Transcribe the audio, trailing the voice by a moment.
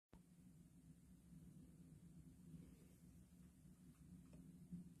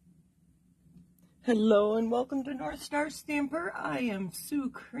Hello and welcome to North Star Stamper. I am Sue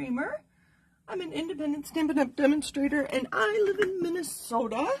Kramer. I'm an independent Stampin' Up! Demonstrator and I live in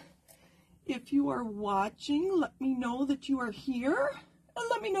Minnesota. If you are watching, let me know that you are here and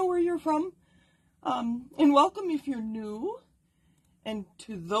let me know where you're from. And welcome if you're new. And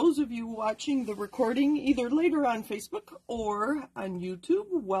to those of you watching the recording either later on Facebook or on YouTube,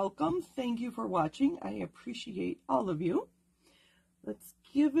 welcome. Thank you for watching. I appreciate all of you. Let's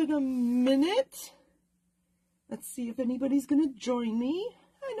give it a minute. Let's see if anybody's going to join me.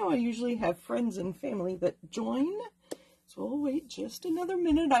 I know I usually have friends and family that join, so we'll wait just another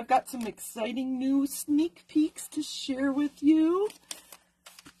minute. I've got some exciting new sneak peeks to share with you.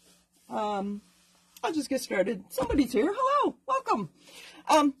 I'll just get started. Somebody's here. Hello, welcome.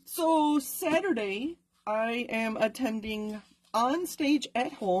 So Saturday, I am attending On Stage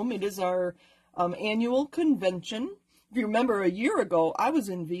at Home. It is our annual convention. If you remember, a year ago, I was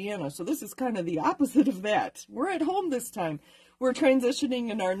in Vienna, so this is kind of the opposite of that. We're at home this time. We're transitioning,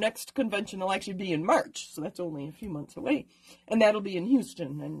 and our next convention will actually be in March, so that's only a few months away. And that'll be in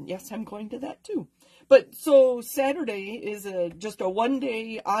Houston, and yes, I'm going to that too. But so Saturday is just a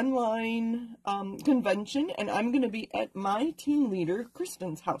one-day online convention, and I'm going to be at my team leader,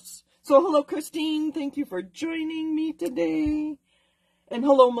 Kristen's house. So hello, Christine. Thank you for joining me today. And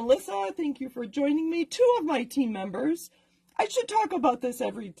hello, Melissa. Thank you for joining me. Two of my team members. I should talk about this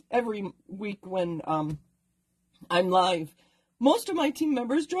every week when I'm live. Most of my team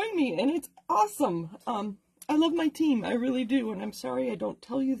members join me, and it's awesome. I love my team. I really do, and I'm sorry I don't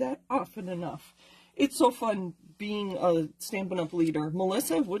tell you that often enough. It's so fun being a Stampin' Up! Leader.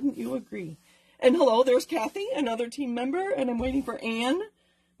 Melissa, wouldn't you agree? And hello, there's Kathy, another team member, and I'm waiting for Anne,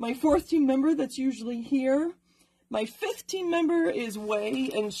 my fourth team member that's usually here. My fifth team member is Way,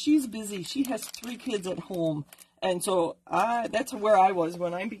 and she's busy. She has 3 kids at home. And so that's where I was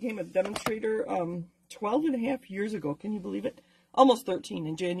when I became a demonstrator 12 and a half years ago. Can you believe it? Almost 13.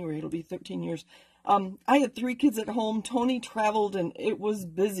 In January, it'll be 13 years. I had 3 kids at home. Tony traveled, and it was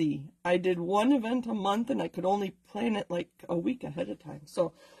busy. I did 1 event a month, and I could only plan it like a week ahead of time.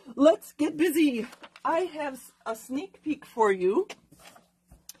 So let's get busy. I have a sneak peek for you.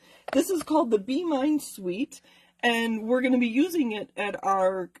 This is called the Be Mine Suite. And we're going to be using it at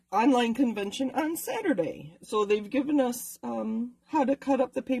our online convention on Saturday. So they've given us how to cut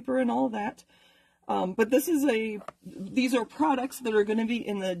up the paper and all that. But these are products that are going to be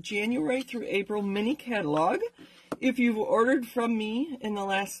in the January through April mini catalog. If you've ordered from me in the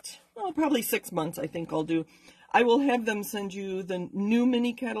last, probably 6 months, I think I'll do, I will have them send you the new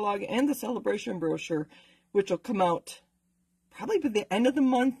mini catalog and the celebration brochure, which will come out probably by the end of the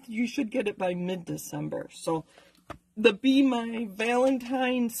month. You should get it by mid-December. So the Be My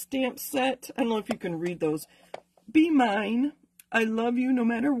Valentine stamp set. I don't know if you can read those. Be mine. I love you no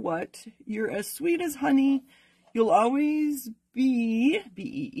matter what. You're as sweet as honey. You'll always be,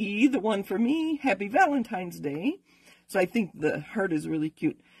 B-E-E, the one for me. Happy Valentine's Day. So I think the heart is really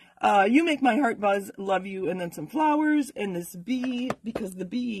cute. You make my heart buzz. Love you. And then some flowers. And this bee, because the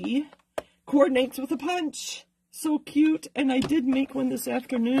bee coordinates with a punch. So cute. And I did make one this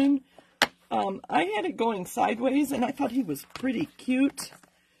afternoon. I had it going sideways, and I thought he was pretty cute.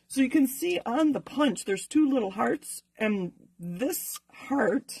 So you can see on the punch, there's 2 little hearts, and this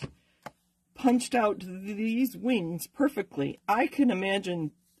heart punched out these wings perfectly. I can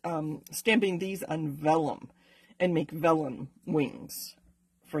imagine stamping these on vellum and make vellum wings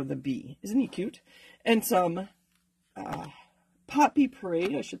for the bee. Isn't he cute? And some Poppy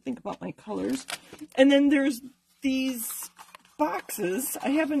Parade. I should think about my colors. And then there's these boxes. I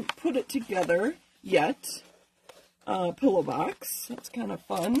haven't put it together yet. Pillow box. That's kind of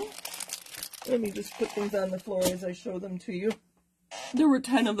fun. Let me just put things on the floor as I show them to you. There were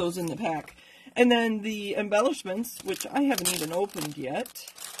 10 of those in the pack. And then the embellishments, which I haven't even opened yet.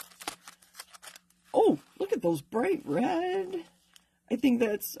 Oh, look at those bright red. I think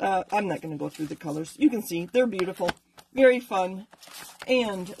that's, I'm not going to go through the colors. You can see, they're beautiful. Very fun.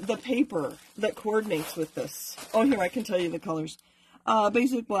 And the paper that coordinates with this. Oh, here, I can tell you the colors.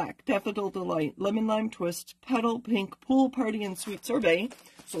 Basic black, daffodil delight, lemon lime twist, petal pink, pool party, and sweet sorbet.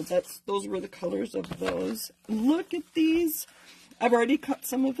 So those were the colors of those. Look at these. I've already cut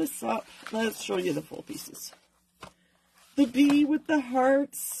some of this up. Let's show you the full pieces. The bee with the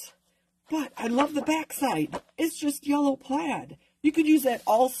hearts. But I love the backside. It's just yellow plaid. You could use that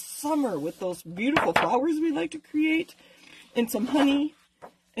all summer with those beautiful flowers we like to create. And some honey.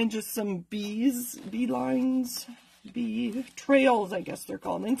 And just some bees, bee lines, bee trails, I guess they're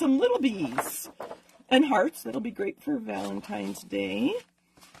called. And some little bees. And hearts. That'll be great for Valentine's Day.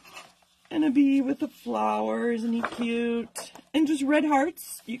 And a bee with the flowers. Isn't he cute? And just red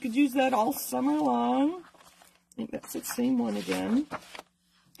hearts. You could use that all summer long. I think that's the same one again.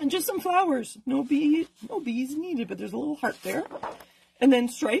 And just some flowers. No bees needed, but there's a little heart there. And then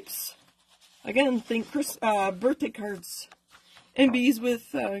stripes. Again, think birthday cards. And bees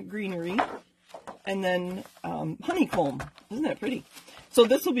with greenery. And then honeycomb. Isn't that pretty? So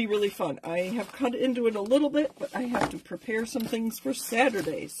this will be really fun. I have cut into it a little bit, but I have to prepare some things for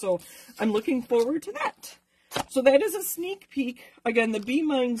Saturday. So I'm looking forward to that. So that is a sneak peek. Again, the Be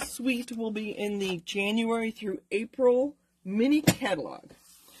Mine Suite will be in the January through April mini catalog.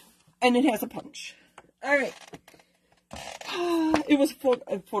 And it has a punch. All right. It was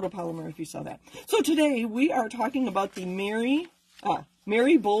photopolymer, if you saw that. So today we are talking about the Merry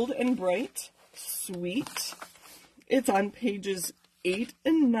Bold and Bright Suite. It's on pages 8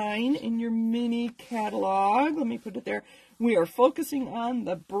 and 9 in your mini catalog. Let me put it there. We are focusing on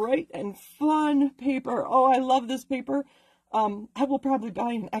the bright and fun paper. Oh, I love this paper. I will probably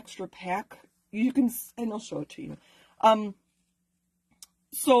buy an extra pack. You can, and I'll show it to you.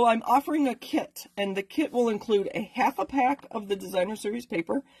 So I'm offering a kit, and the kit will include a half a pack of the Designer Series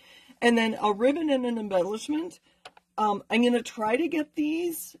paper, and then a ribbon and an embellishment. I'm going to try to get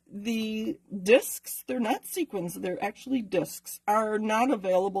these. The discs, they're not sequins, they're actually discs, are not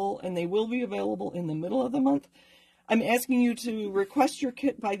available, and they will be available in the middle of the month. I'm asking you to request your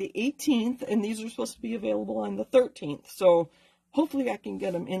kit by the 18th, and these are supposed to be available on the 13th. So hopefully I can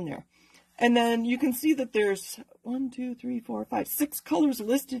get them in there. And then you can see that there's 6 colors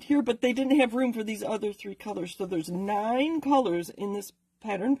listed here, but they didn't have room for these other 3 colors. So there's 9 colors in this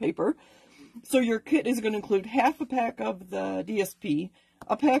pattern paper. So your kit is going to include half a pack of the DSP,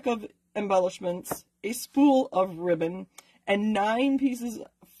 a pack of embellishments, a spool of ribbon, and 9 pieces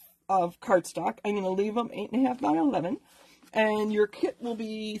of cardstock. I'm going to leave them 8.5 by 11. And your kit will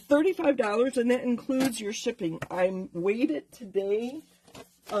be $35, and that includes your shipping. I weighed it today.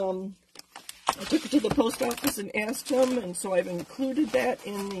 I took it to the post office and asked them, and so I've included that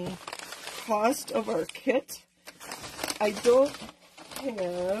in the cost of our kit. I don't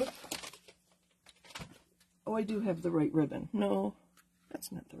have... Oh, I do have the right ribbon. No,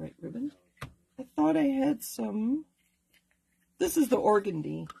 that's not the right ribbon. I thought I had some... This is the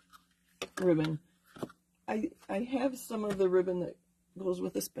organdy ribbon. I have some of the ribbon that goes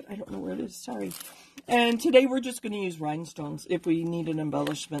with this, but I don't know where it is. Sorry. And today we're just going to use rhinestones if we need an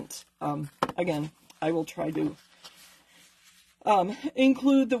embellishment. Again, I will try to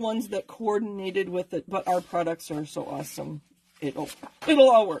include the ones that coordinated with it, but our products are so awesome. It'll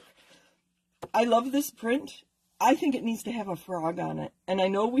all work. I love this print. I think it needs to have a frog on it. And I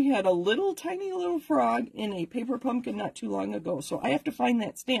know we had a tiny little frog in a paper pumpkin not too long ago. So I have to find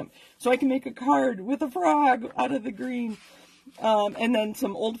that stamp so I can make a card with a frog out of the green. And then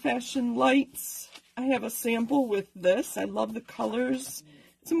some old-fashioned lights. I have a sample with this. I love the colors.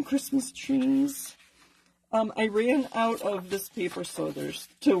 Some Christmas trees. I ran out of this paper, so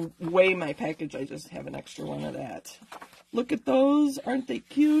to weigh my package, I just have an extra one of that. Look at those. Aren't they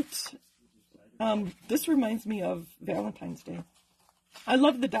cute? This reminds me of Valentine's Day. I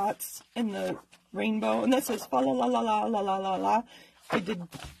love the dots and the rainbow. And that says fa la la la la la la la la. I did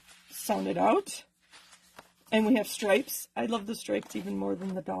sound it out. And we have stripes. I love the stripes even more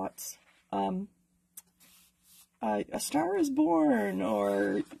than the dots. A Star is Born,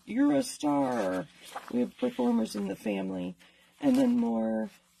 or You're a Star. We have performers in the family. And then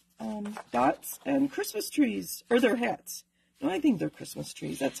more dots and Christmas trees, or their hats. No, I think they're Christmas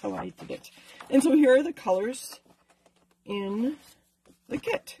trees. That's how I did it. And so here are the colors in the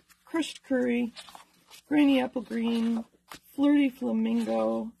kit. Crushed Curry, Granny Apple Green, Flirty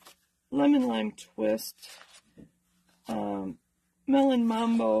Flamingo, Lemon Lime Twist, Melon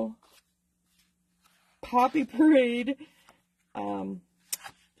Mambo, Poppy Parade,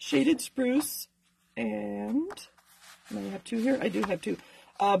 Shaded Spruce, and I have 2 here. I do have 2.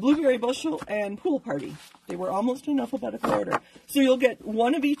 Blueberry Bushel and Pool Party. They were almost in alphabetical order. So you'll get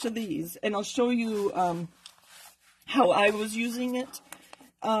one of each of these, and I'll show you how I was using it.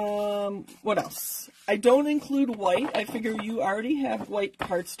 What else? I don't include white. I figure you already have white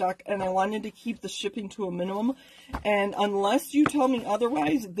cardstock, and I wanted to keep the shipping to a minimum. And unless you tell me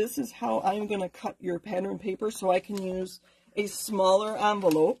otherwise, this is how I'm going to cut your pattern paper, so I can use a smaller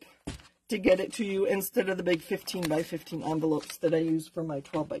envelope to get it to you instead of the big 15 by 15 envelopes that I use for my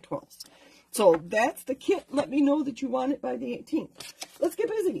 12 by 12s. So that's the kit. Let me know that you want it by the 18th. Let's get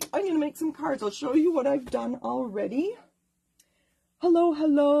busy. I'm going to make some cards. I'll show you what I've done already. Hello,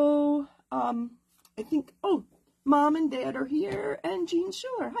 hello. I think, oh, Mom and Dad are here, and Jean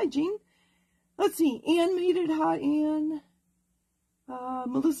Schuler. Hi, Jean. Let's see. Ann made it. Hi, Ann.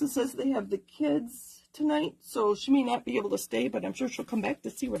 Melissa says they have the kids tonight, so she may not be able to stay, but I'm sure she'll come back to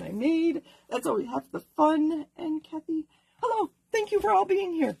see what I made. That's always half the fun. And Kathy, hello. Thank you for all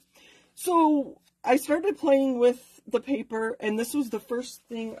being here. So I started playing with the paper, and this was the first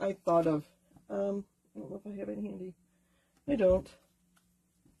thing I thought of. I don't know if I have it handy. I don't.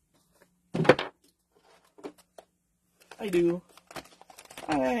 I do.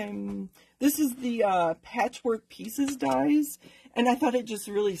 This is the Patchwork Pieces dies, and I thought it just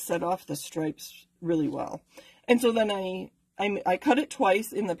really set off the stripes really well. And so then I cut it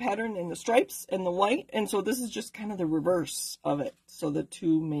twice in the pattern in the stripes and the white, and so this is just kind of the reverse of it. So the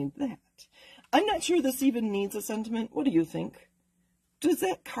two made that. I'm not sure this even needs a sentiment. What do you think? Does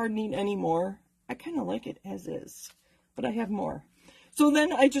that card need any more? I kind of like it as is, but I have more. So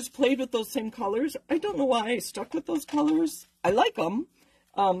then I just played with those same colors. I don't know why I stuck with those colors. I like them,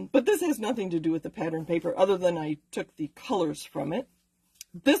 but this has nothing to do with the pattern paper other than I took the colors from it.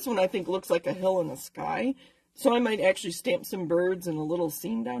 This one I think looks like a hill in the sky, so I might actually stamp some birds and a little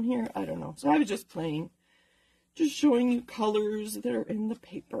scene down here. I don't know. So I was just playing, just showing you colors that are in the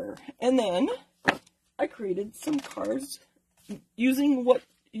paper. And then I created some cards using what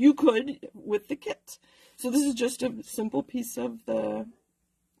you could with the kit. So this is just a simple piece of the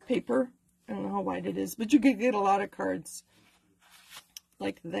paper. I don't know how wide it is, but you could get a lot of cards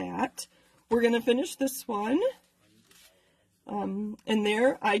like that. We're going to finish this one. And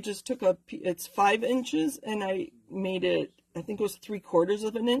there I just took it's 5 inches and I made it, I think it was 3/4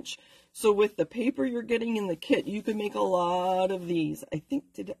 of an inch. So with the paper you're getting in the kit, you can make a lot of these. I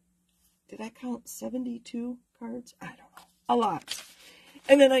think, did I count 72 cards? I don't know. A lot.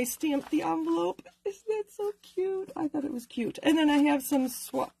 And then I stamped the envelope. Isn't that so cute? I thought it was cute. And then I have some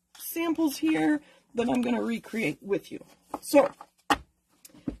samples here that I'm going to recreate with you. So,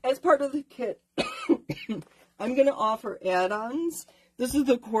 as part of the kit, I'm going to offer add-ons. This is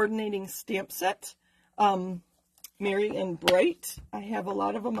the coordinating stamp set, Merry and Bright. I have a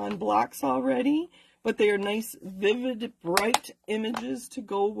lot of them on blocks already, but they are nice, vivid, bright images to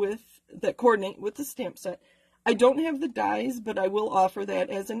go with, that coordinate with the stamp set. I don't have the dies, but I will offer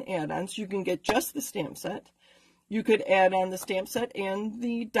that as an add-on, so you can get just the stamp set. You could add on the stamp set and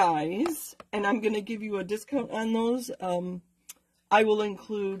the dies, and I'm going to give you a discount on those. I will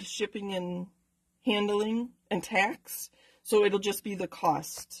include shipping and handling and tax, so it'll just be the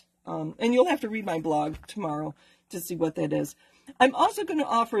cost. And you'll have to read my blog tomorrow to see what that is. I'm also going to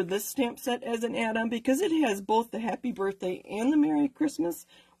offer this stamp set as an add-on because it has both the Happy Birthday and the Merry Christmas,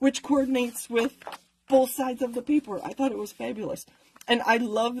 which coordinates with both sides of the paper. I thought it was fabulous. And I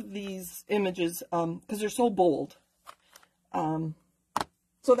love these images because they're so bold.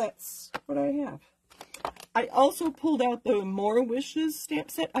 So that's what I have. I also pulled out the More Wishes stamp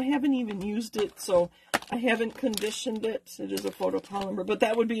set. I haven't even used it, so I haven't conditioned it. It is a photopolymer, but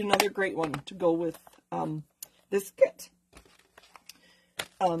that would be another great one to go with this kit.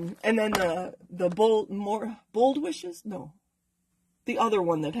 And then the Bold Wishes? No. The other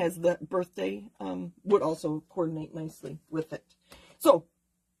one that has the birthday would also coordinate nicely with it. So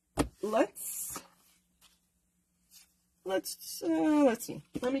let's see.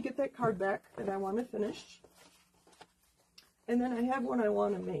 Let me get that card back that I want to finish. And then I have one I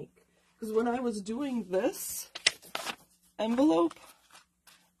want to make. Because when I was doing this envelope,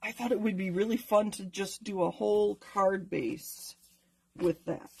 I thought it would be really fun to just do a whole card base with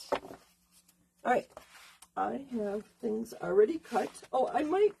that. All right. I have things already cut. Oh,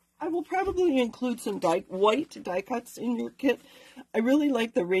 I will probably include some white die cuts in your kit. I really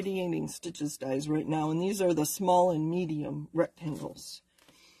like the Radiating Stitches dies right now, and these are the small and medium rectangles.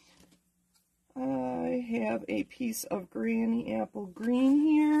 I have a piece of Granny Apple Green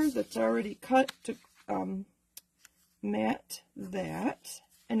here that's already cut to mat that,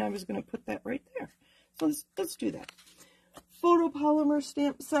 and I was going to put that right there. So let's do that. Photopolymer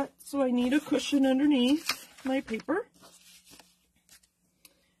stamp set, so I need a cushion underneath my paper.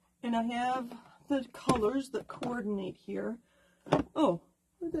 And I have the colors that coordinate here. Oh,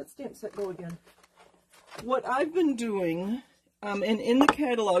 where'd that stamp set go again? What I've been doing, and in the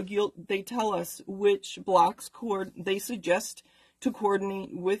catalog, they tell us which blocks they suggest to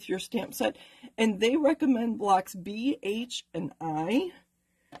coordinate with your stamp set. And they recommend blocks B, H, and I.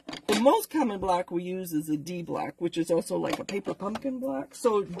 The most common block we use is a D block, which is also like a paper pumpkin block.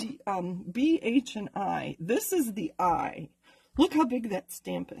 So B, H, and I. This is the I. Look how big that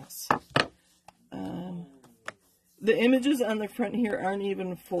stamp is. The images on the front here aren't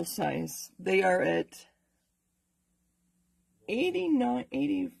even full size. They are at 89,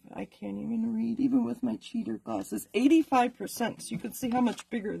 80, I can't even read, even with my cheater glasses, 85%. So you can see how much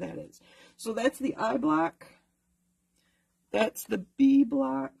bigger that is. So that's the I block. That's the B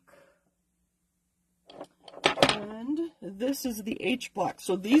block. And this is the H block.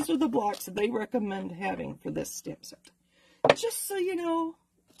 So these are the blocks that they recommend having for this stamp set. Just so you know,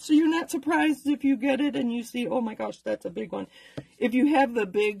 so you're not surprised if you get it and you see, oh my gosh, that's a big one. If you have the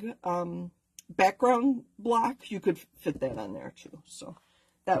big background block, you could fit that on there too. So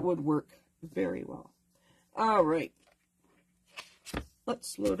that would work very well. All right.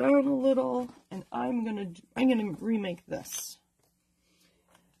 Let's slow down a little, and I'm gonna remake this.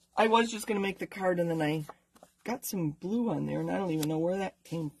 I was just gonna make the card, and then I got some blue on there, and I don't even know where that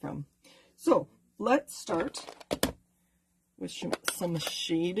came from. So let's start with some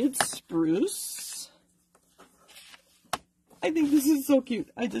shaded spruce. I think this is so cute.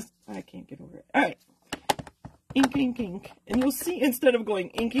 I can't get over it. All right, ink, ink, ink, and you'll see instead of going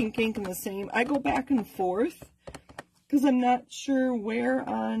ink, ink, ink in the same, I go back and forth because I'm not sure where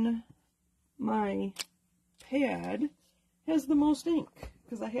on my pad has the most ink,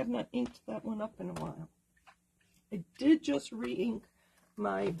 because I have not inked that one up in a while. I did just re-ink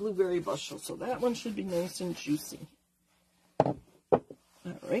my blueberry bushel, so that one should be nice and juicy. All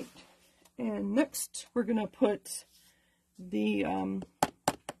right, and next we're gonna put the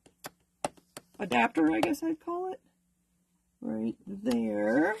adapter, I guess I'd call it, right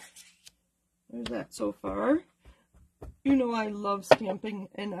there. There's that so far. You know I love stamping,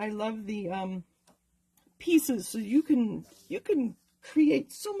 and I love the pieces, so you can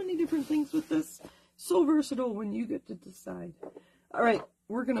create so many different things with this. So versatile when you get to decide. All right,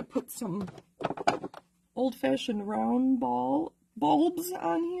 we're gonna put some old-fashioned round bulbs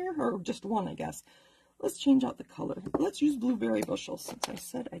on here, or just one, I guess. Let's change out the color. Let's use blueberry bushel, since I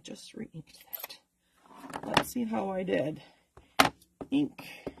said I just re-inked that. Let's see how I did. Ink,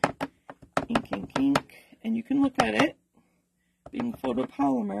 ink, ink, ink, and you can look at it. Being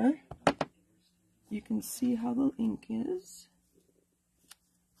photopolymer, you can see how the ink is.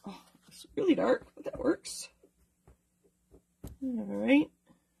 Oh, it's really dark, but that works. All right.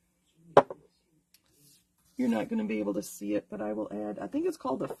 You're not going to be able to see it, but I will add, I think it's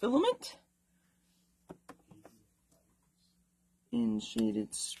called a filament in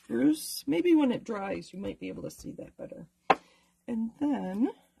shaded spruce. Maybe when it dries, you might be able to see that better. And then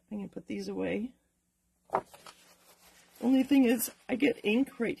I'm going to put these away. Only thing is, I get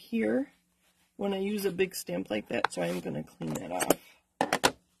ink right here when I use a big stamp like that, so I'm going to clean that off,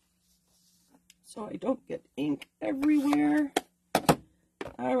 so I don't get ink everywhere.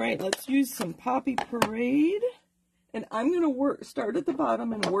 All right, let's use some Poppy Parade, and I'm going to start at the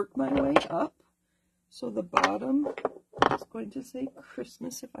bottom and work my way up. So the bottom is going to say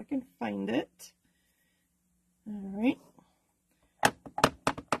Christmas, if I can find it. All right.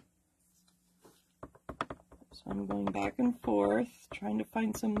 So I'm going back and forth, trying to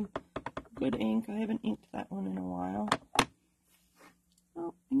find some good ink. I haven't inked that one in a while.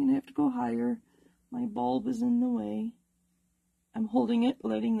 Oh, I'm going to have to go higher. My bulb is in the way. I'm holding it,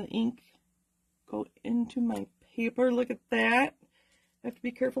 letting the ink go into my paper. Look at that. I have to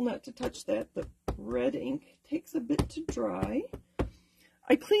be careful not to touch that. The red ink takes a bit to dry.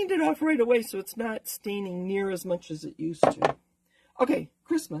 I cleaned it off right away, so it's not staining near as much as it used to. Okay,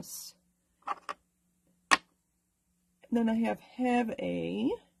 Christmas. Then I have a,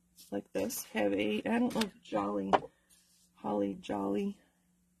 like this, have a, I don't know, jolly, holly jolly.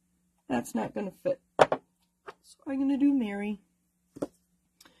 That's not going to fit. So I'm going to do Mary.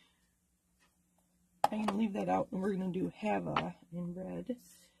 I'm going to leave that out, and we're going to do have a in red.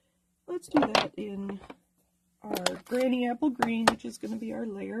 Let's do that in our Granny Apple Green, which is going to be our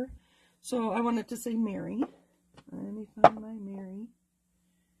layer. So I wanted to say Mary. Let me find my Mary.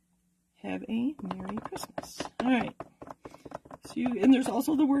 Have a Merry Christmas. All right. So and there's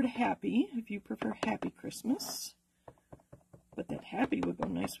also the word happy, if you prefer Happy Christmas. But that happy would go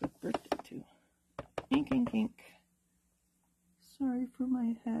nice with birthday, too. Ink, ink, ink. Sorry for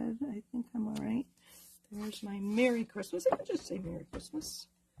my head. I think I'm all right. There's my Merry Christmas. I could just say Merry Christmas.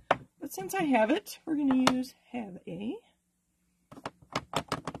 But since I have it, we're going to use have a.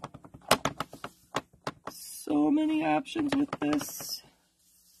 So many options with this.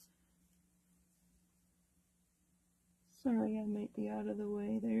 Sorry, I might be out of the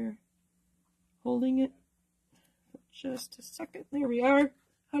way there. Holding it for just a second. There we are.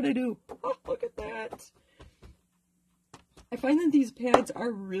 How'd I do? Oh, look at that. I find that these pads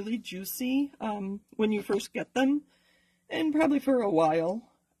are really juicy when you first get them, and probably for a while.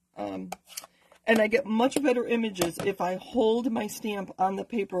 And I get much better images if I hold my stamp on the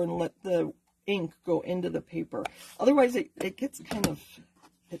paper and let the ink go into the paper. Otherwise, it gets kind of,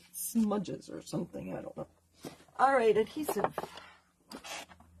 it smudges or something. I don't know. All right, adhesive.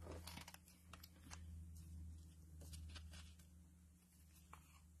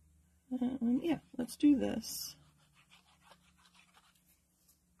 Yeah, let's do this.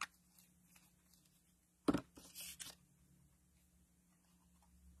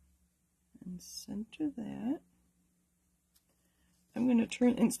 And center that. I'm going to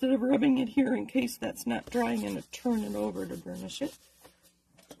turn, instead of rubbing it here in case that's not dry, I'm going to turn it over to burnish it.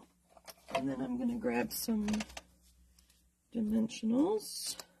 And then I'm going to grab some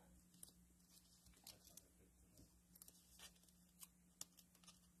dimensionals.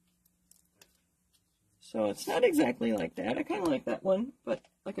 So it's not exactly like that. I kind of like that one, but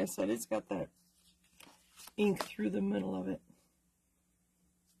like I said, it's got that ink through the middle of it.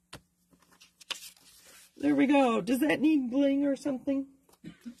 There we go. Does that need bling or something?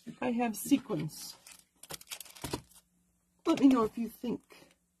 I have sequins. Let me know if you think.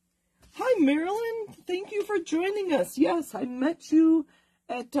 Hi, Marilyn. Thank you for joining us. Yes, I met you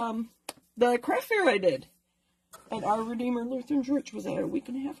at the craft fair I did at Our Redeemer Lutheran Church. Was that a week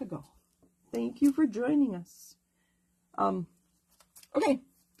and a half ago? Thank you for joining us. Okay.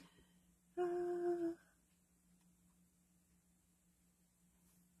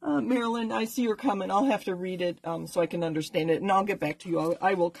 Marilyn, I see your comment. I'll have to read it so I can understand it, and I'll get back to you.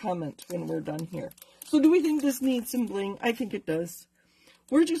 I will comment when we're done here. So do we think this needs some bling? I think it does.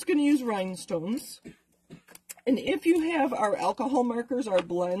 We're just going to use rhinestones. And if you have our alcohol markers, our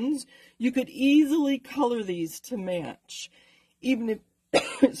blends, you could easily color these to match. Even if,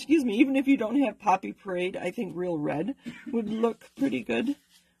 excuse me, even if you don't have Poppy Parade, I think Real Red would look pretty good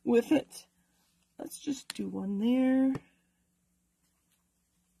with it. Let's just do one there.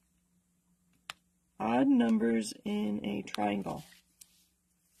 Odd numbers in a triangle.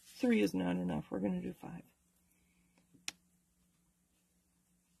 3 is not enough. We're going to do 5.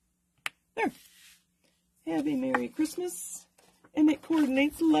 There. Have a Merry Christmas. And it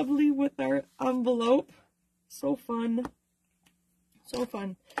coordinates lovely with our envelope. So fun. So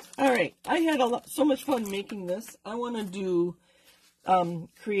fun. All right. I had so much fun making this. I want to do,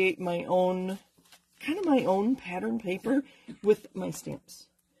 create my own, kind of my own pattern paper with my stamps.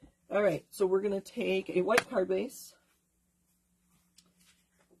 All right, so we're going to take a white card base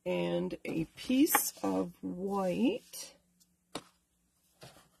and a piece of white.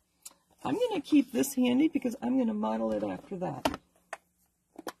 I'm going to keep this handy because I'm going to model it after that.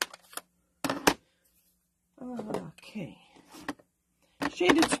 Okay.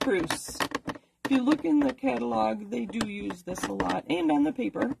 Shaded spruce. If you look in the catalog, they do use this a lot, and on the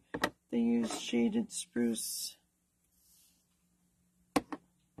paper, they use shaded spruce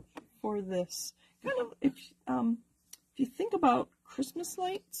for this. Kind of, if you think about Christmas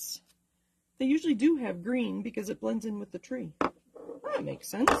lights, they usually do have green because it blends in with the tree. That makes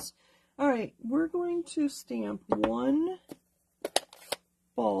sense. All right, we're going to stamp one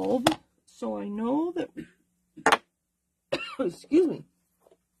bulb so I know that, excuse me,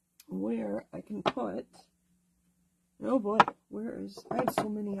 where I can put, oh boy, I have so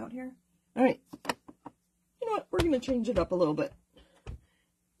many out here. All right, you know what, we're going to change it up a little bit.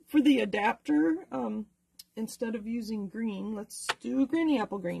 For the adapter, instead of using green, let's do granny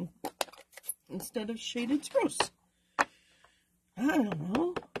apple green instead of shaded spruce. I don't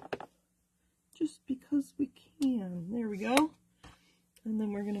know. Just because we can. There we go. And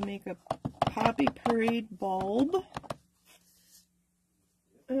then we're going to make a Poppy Parade bulb.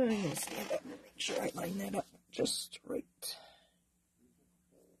 I'm going to stand up and make sure I line that up just right.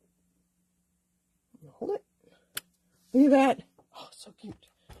 Hold it. Look at that. Oh, so cute.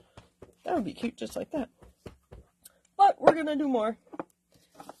 That would be cute just like that. But we're going to do more.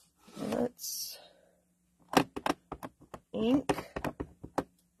 Let's ink.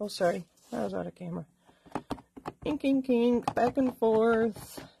 Oh, sorry. I was out of camera. Ink, ink, ink. Back and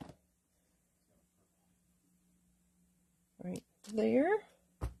forth. Right there.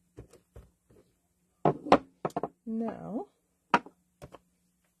 Now,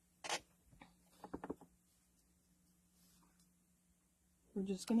 we're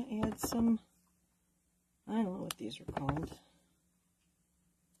just going to add some, I don't know what these are called.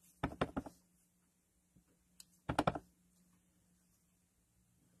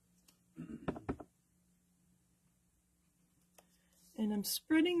 And I'm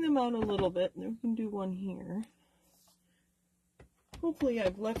spreading them out a little bit, and we can do one here. Hopefully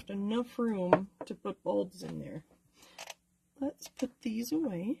I've left enough room to put bulbs in there. Let's put these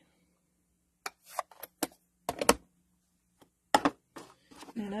away.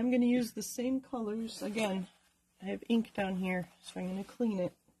 And I'm going to use the same colors. Again, I have ink down here, so I'm going to clean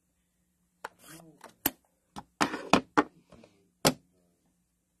it.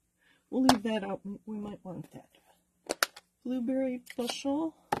 We'll leave that out. We might want that. Blueberry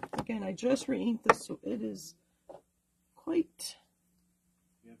bushel. Again, I just re-inked this, so it is quite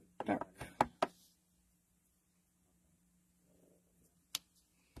dark.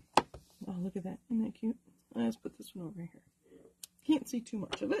 look at that. Isn't that cute? Let's put this one over here. Can't see too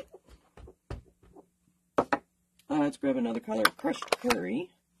much of it. Let's grab another color, crushed curry.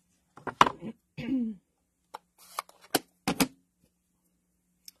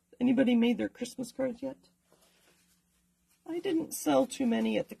 Anybody made their Christmas cards yet? I didn't sell too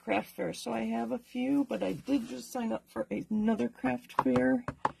many at the craft fair, so I have a few, but I did just sign up for another craft fair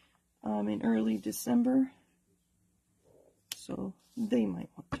in early December. So they might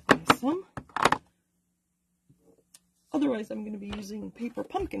want to buy some. Otherwise, I'm going to be using paper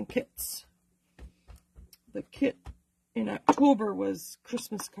pumpkin kits. The kit in October was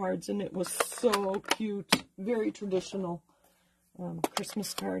Christmas cards, and it was so cute. Very traditional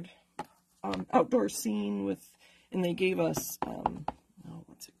Christmas card. Outdoor scene with, and they gave us,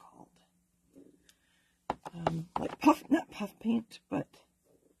 what's it called? Like not puff paint, but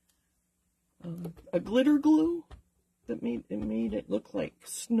a glitter glue that made it look like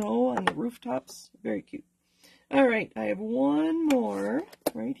snow on the rooftops. Very cute. All right, I have one more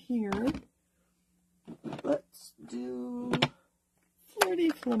right here. Let's do Flirty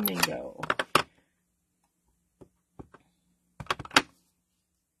Flamingo.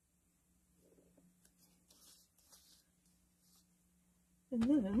 And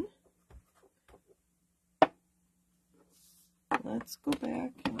then let's go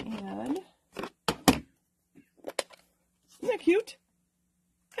back and add. Isn't that cute?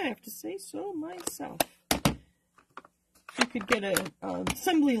 I have to say so myself. You could get an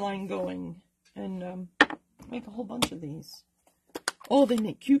assembly line going and make a whole bunch of these. Oh, they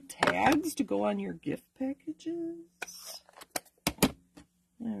make cute tags to go on your gift packages.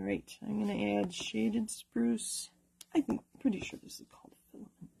 All right, I'm going to add shaded spruce. Pretty sure this is called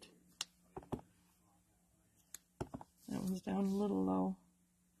filament. That one's down a little low.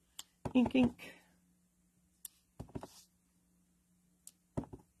 Ink.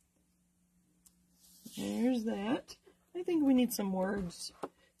 There's that. I think we need some words.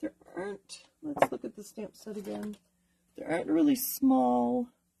 There aren't, let's look at the stamp set again. There aren't really small.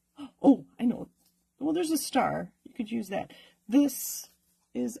 Oh, I know. Well, there's a star. You could use that. This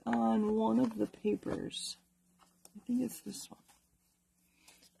is on one of the papers. I think it's this one.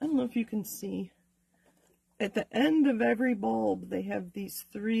 I don't know if you can see. At the end of every bulb, they have these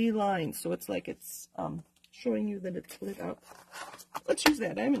 3 lines. So it's like it's showing you that it's lit up. Let's use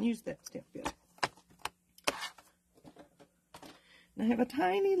that. I haven't used that stamp yet. And I have a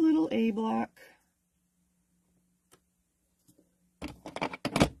tiny little A block.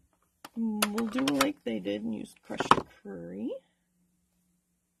 We'll do like they did and use crushed curry.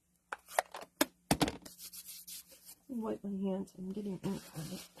 Wipe my hands. I'm getting ink on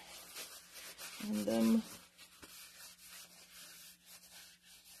it. And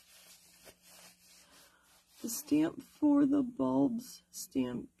the stamp for the bulbs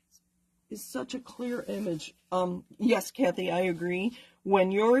stamp is such a clear image. Yes, Kathy, I agree.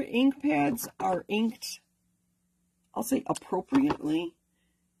 When your ink pads are inked, I'll say appropriately,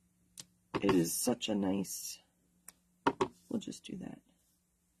 it is such a nice, we'll just do that.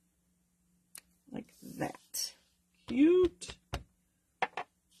 Like that. Cute.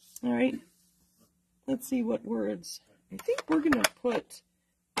 All right. Let's see what words. I think we're going to put,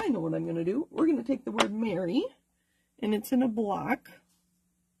 I know what I'm going to do. We're going to take the word Mary, and it's in a block.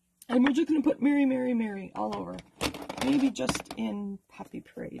 And we're just going to put Mary, Mary, Mary all over. Maybe just in Poppy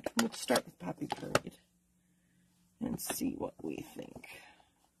Parade. We'll start with Poppy Parade and see what we think.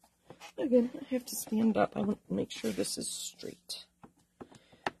 Again, I have to stand up. I want to make sure this is straight.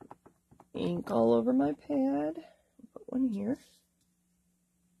 Ink all over my pad. Put one here.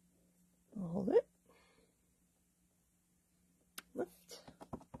 Hold it. Lift.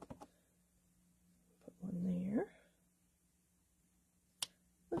 Put one there.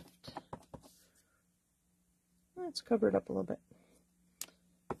 Lift. Let's cover it up a little bit.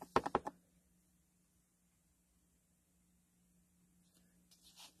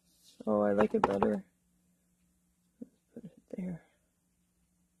 Oh, I like it better. Put it there.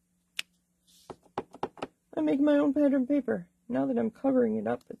 I make my own pattern paper. Now that I'm covering it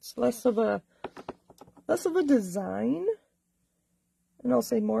up, it's less of a design, and I'll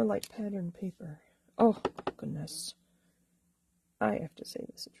say more like pattern paper. Oh goodness, I have to say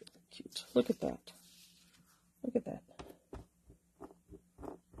this is really cute. Look at that. Look at that.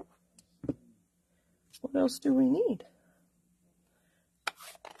 What else do we need?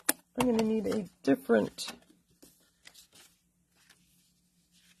 I'm going to need a different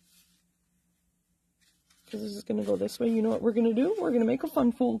because this is going to go this way. You know what we're going to do? We're going to make a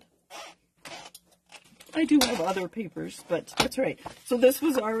fun fold. I do have other papers, but that's right. So this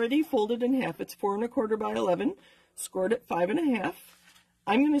was already folded in half. It's 4 1/4 by 11, scored at 5 1/2.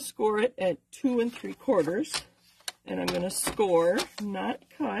 I'm going to score it at 2 3/4, and I'm going to score, not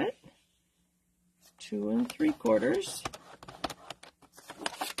cut, 2 3/4.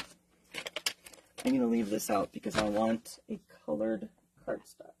 I'm going to leave this out because I want a colored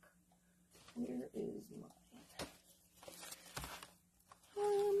cardstock. Where is mine?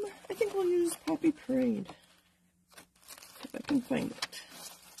 I think we'll use Poppy Parade, if I can find it.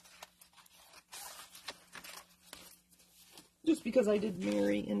 Just because I did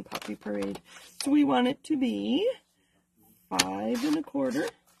Mary in Poppy Parade. So we want it to be 5 1/4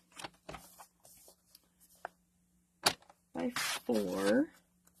 by 4.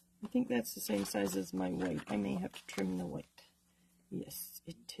 I think that's the same size as my white. I may have to trim the white. Yes,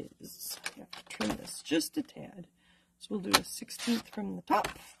 it is. I have to trim this just a tad. So we'll do a 1/16 from the top.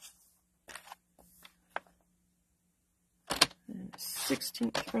 And a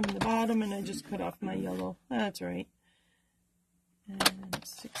 1/16 from the bottom, and I just cut off my yellow. That's right. And a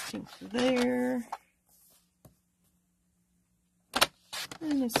 1/16 there.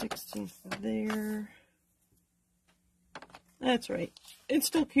 And a 1/16 there. That's right. It's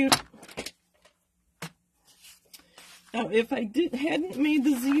still cute. Now, if I hadn't made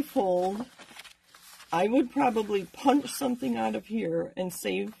the Z fold, I would probably punch something out of here and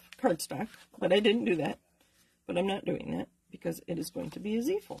save cardstock, but I didn't do that. But I'm not doing that because it is going to be a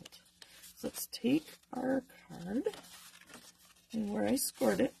Z fold. So let's take our card, and where I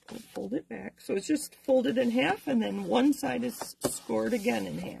scored it, we'll fold it back. So it's just folded in half, and then one side is scored again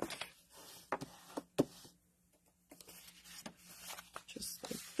in half. Just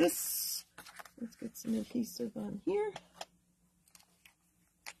like this. Let's get some adhesive on here.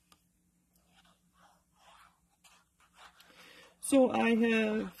 So I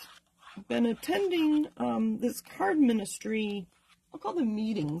have been attending this card ministry, I'll call them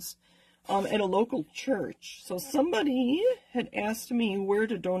meetings, at a local church. So somebody had asked me where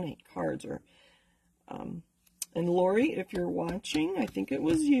to donate cards, or and Lori, if you're watching, I think it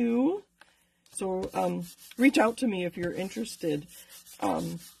was you. So reach out to me if you're interested.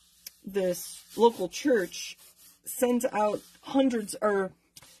 This local church sends out hundreds, or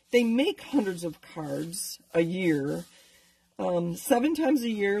they make hundreds of cards a year. 7 times a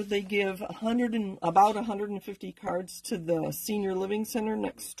year, they give about 150 cards to the senior living center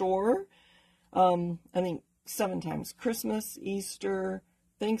next door. I think 7 times. Christmas, Easter,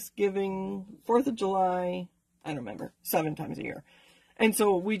 Thanksgiving, 4th of July. I don't remember. 7 times a year. And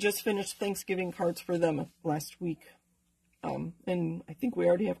so we just finished Thanksgiving cards for them last week. And I think we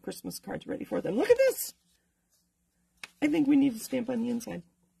already have Christmas cards ready for them. Look at this! I think we need a stamp on the inside.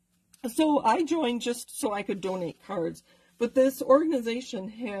 So I joined just so I could donate cards. But this organization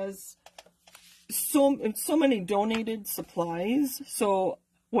has so many donated supplies. So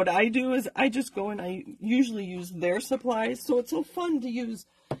what I do is I just go and I usually use their supplies. So it's so fun to use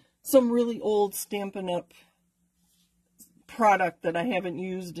some really old Stampin' Up product that I haven't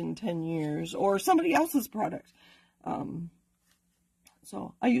used in 10 years, or somebody else's product.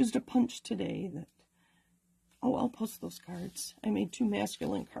 So I used a punch today that, I'll post those cards. I made 2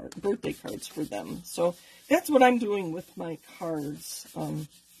 masculine birthday cards for them. So that's what I'm doing with my cards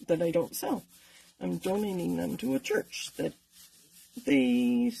that I don't sell. I'm donating them to a church that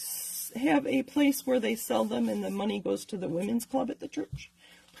they have a place where they sell them, and the money goes to the women's club at the church.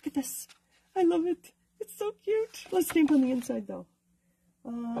 Look at this. I love it. It's so cute. Let's stamp on the inside, though.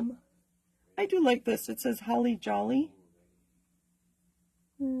 I do like this. It says Holly Jolly.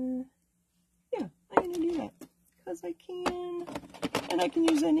 Yeah, I'm going to do that. Because I can, and I can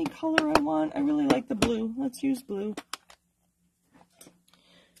use any color I want. I really like the blue. Let's use blue.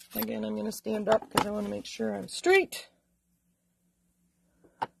 Again, I'm going to stand up because I want to make sure I'm straight.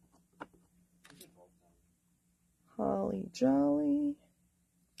 Holly Jolly.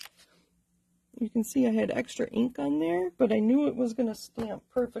 You can see I had extra ink on there, but I knew it was going to stamp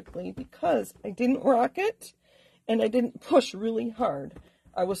perfectly because I didn't rock it and I didn't push really hard.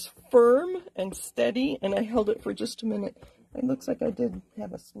 I was firm and steady, and I held it for just a minute. It looks like I did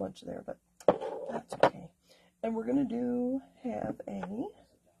have a smudge there, but that's okay. And we're going to have a,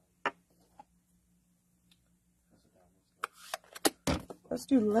 let's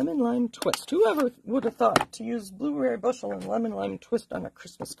do lemon lime twist. Whoever would have thought to use blueberry bushel and lemon lime twist on a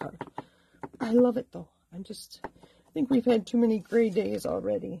Christmas card? I love it, though. I think we've had too many gray days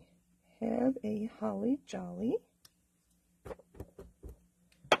already. Have a Holly Jolly.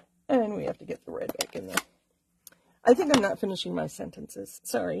 And we have to get the red back in there. I think I'm not finishing my sentences.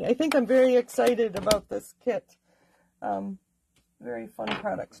 Sorry. I think I'm very excited about this kit. Very fun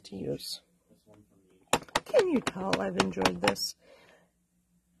products to use. Can you tell I've enjoyed this?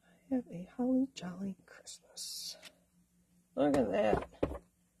 I have a Holly Jolly Christmas. Look at that.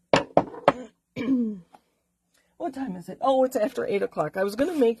 What time is it? Oh, it's after 8 o'clock. I was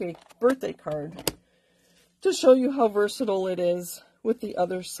going to make a birthday card to show you how versatile it is with the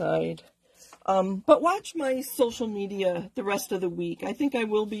other side. But watch my social media the rest of the week. I think I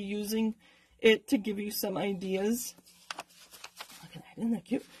will be using it to give you some ideas. Look at that, isn't that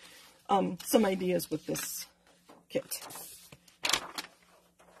cute? Some ideas with this kit.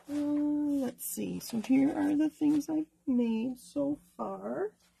 Let's see. So here are the things I've made so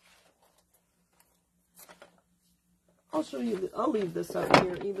far. I'll show you. I'll leave this out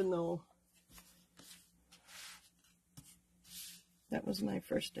here, even though that was my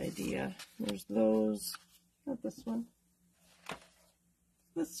first idea. There's those. Not this one.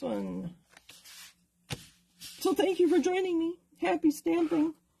 This one. So thank you for joining me. Happy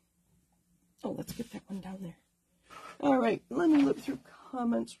stamping. Oh, let's get that one down there. All right, let me look through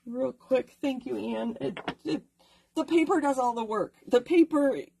comments real quick. Thank you, Anne. The paper does all the work. The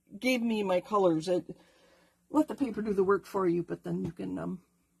paper gave me my colors. Let the paper do the work for you, but then you can,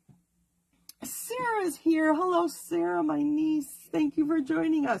 Sarah's here. Hello, Sarah, my niece. Thank you for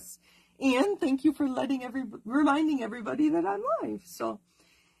joining us. And thank you for reminding everybody that I'm live. So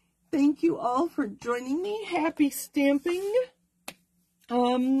thank you all for joining me. Happy stamping.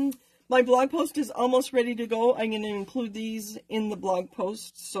 My blog post is almost ready to go. I'm going to include these in the blog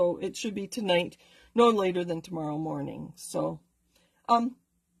post, so it should be tonight, no later than tomorrow morning. So,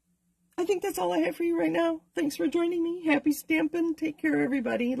 I think that's all I have for you right now. Thanks for joining me. Happy stamping. Take care,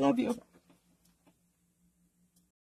 everybody. Love you.